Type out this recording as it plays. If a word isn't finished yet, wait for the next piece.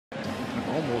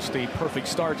almost a perfect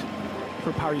start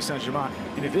for Paris Saint-Germain.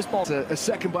 And if this ball... A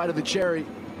second bite of the cherry,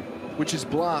 which is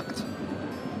blocked.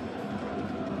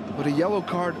 But a yellow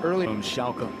card early. From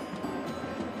Schalke.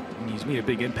 And he's made a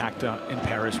big impact in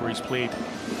Paris, where he's played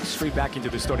straight back into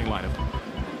the starting lineup.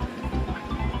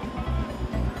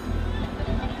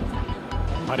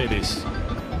 Paredes.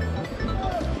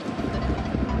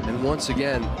 And once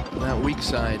again, that weak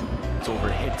side. It's over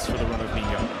hits for the run of the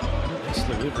nice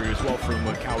delivery as well from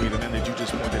Kawi, the man that you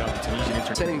just pointed out, the Tunisian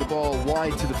international. Sending the ball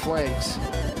wide to the flanks.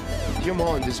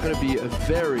 Caen is going to be a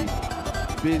very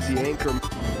busy anchor.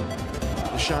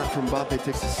 The shot from Mbappe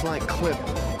takes a slight clip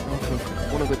off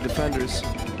of one of the defenders.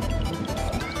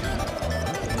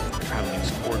 Traveling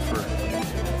support for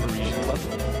regional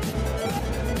level.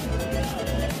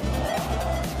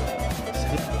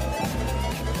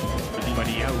 Di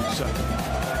Maria's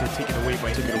took it away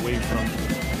from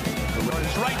the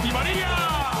runners. Right, Di Maria!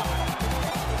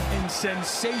 In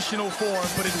sensational form,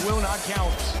 but it will not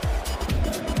count.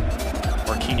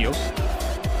 Marquinhos.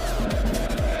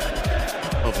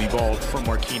 Lovely ball from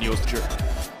Marquinhos.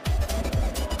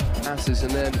 Passes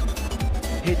and then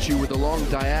hit you with a long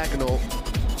diagonal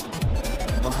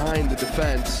behind the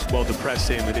defense. Well, to press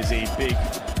him, it is a big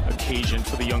occasion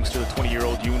for the youngster, the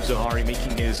 20-year-old Youn Zaharie,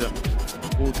 making his...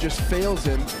 Well, just fails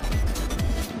him.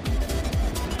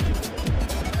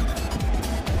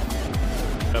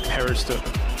 Paris to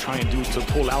try and do to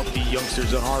pull out the youngster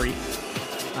Zaharie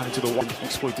out into the wall,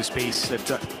 exploit the space that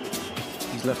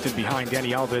he's left him behind. Dani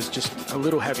Alves just a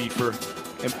little heavy for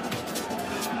him.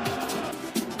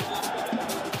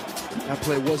 That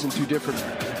play wasn't too different.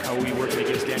 How we working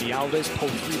against Dani Alves,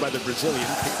 pulled free by the Brazilian,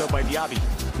 picked up by Diaby.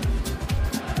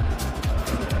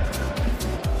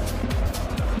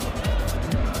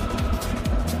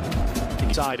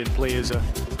 Inside and play as a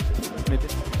mid.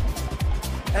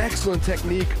 Excellent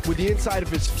technique with the inside of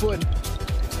his foot.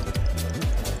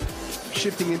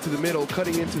 Shifting into the middle,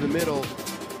 cutting into the middle,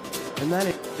 and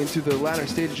then into the latter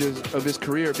stages of his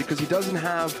career, because he doesn't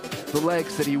have the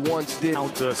legs that he once did.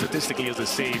 Out statistically as a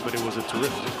save, but it was a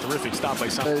terrific stop by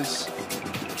some. As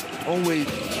always,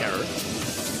 Kerr.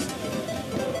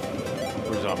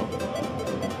 Rosado.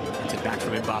 It's it back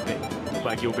from Mbappe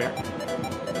by Gilbert.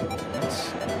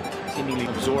 That's seemingly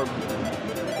absorbed.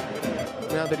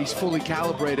 Now that he's fully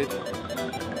calibrated.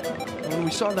 When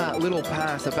we saw that little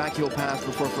pass, that backheel pass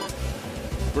before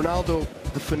Ronaldo,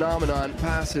 the phenomenon,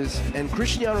 passes, and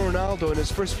Cristiano Ronaldo in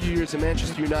his first few years in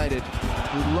Manchester United,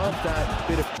 we love that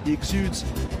bit of, he exudes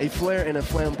a flair and a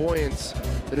flamboyance.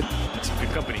 It's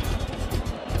good company.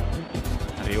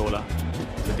 Areola,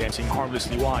 the dancing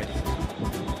harmlessly wide.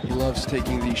 He loves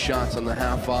taking these shots on the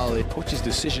half volley. Coach's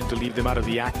decision to leave them out of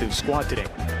the active squad today.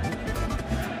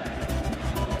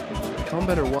 Come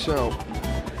better watch. So,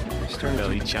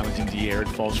 Belly challenging the air, it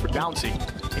falls for bouncing.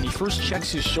 And he first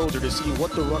checks his shoulder to see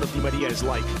what the run of Di Maria is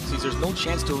like. Sees there's no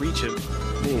chance to reach him.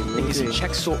 And he's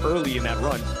checked so early in that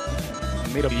run.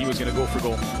 Made up he was going to go for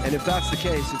goal. And if that's the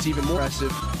case, it's even more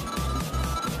impressive.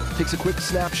 Takes a quick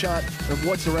snapshot of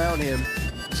what's around him.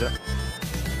 It's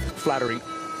flattering.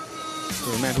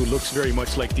 For a man who looks very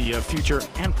much like the future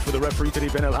amp for the referee today,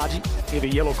 Ben El Hadji. Gave a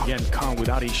yellow card. Again, Caen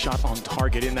without a shot on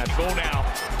target in that goal now.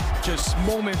 Just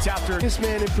moments after. This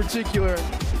man in particular.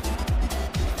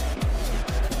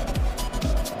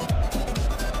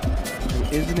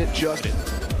 Isn't it just?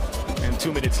 And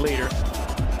 2 minutes later,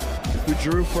 who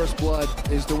drew first blood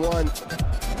is the one.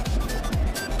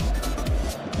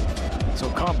 So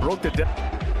Caen broke the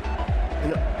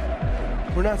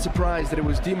we're not surprised that it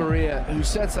was Di Maria who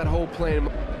sets that whole play.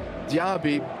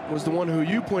 Diaby was the one who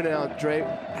you pointed out, Dre,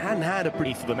 hadn't had a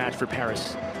pretty for the match for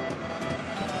Paris.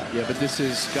 Yeah, but this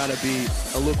has got to be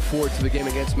a look forward to the game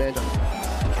against Manchester.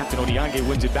 Captain Odiange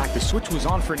wins it back. The switch was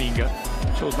on for Ninga.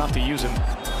 Chose not to use him.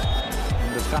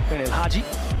 And the Ben El Hadji.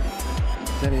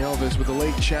 Dani Alves with a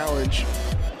late challenge.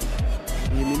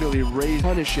 He immediately raised,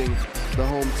 punishing the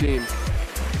home team.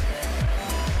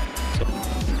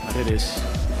 But it is.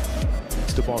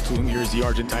 It's the ball to him. Here's the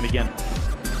Argentine again.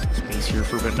 Space here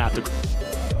for Bernat.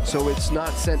 So it's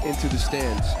not sent into the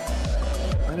stands.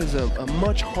 That is a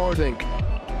much harder thing.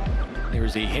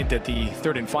 There's a hint at the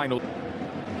third and final.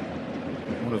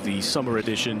 One of the summer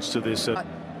additions to this.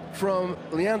 From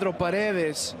Leandro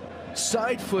Paredes,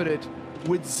 side-footed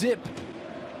with zip.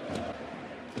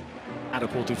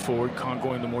 Catapulted forward, Caen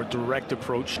going the more direct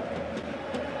approach.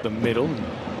 The middle.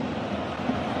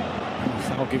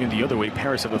 Foul given the other way.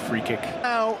 Paris have a free kick.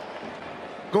 Now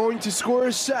going to score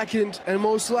a second and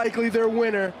most likely their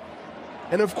winner.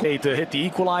 And of course, to hit the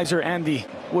equalizer and the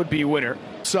would-be winner.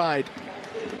 Side.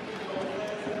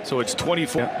 So it's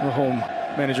 24. The home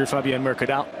manager Fabien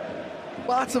Mercadal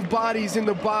Lots of bodies in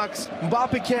the box.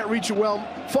 Mbappe can't reach it well.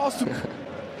 Falls to...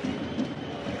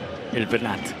 El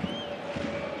Bernat.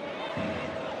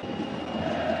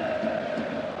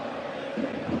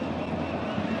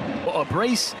 A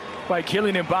brace by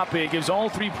Kylian Mbappe gives all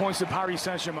 3 points to Paris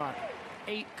Saint-Germain.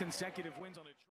 8 consecutive wins on the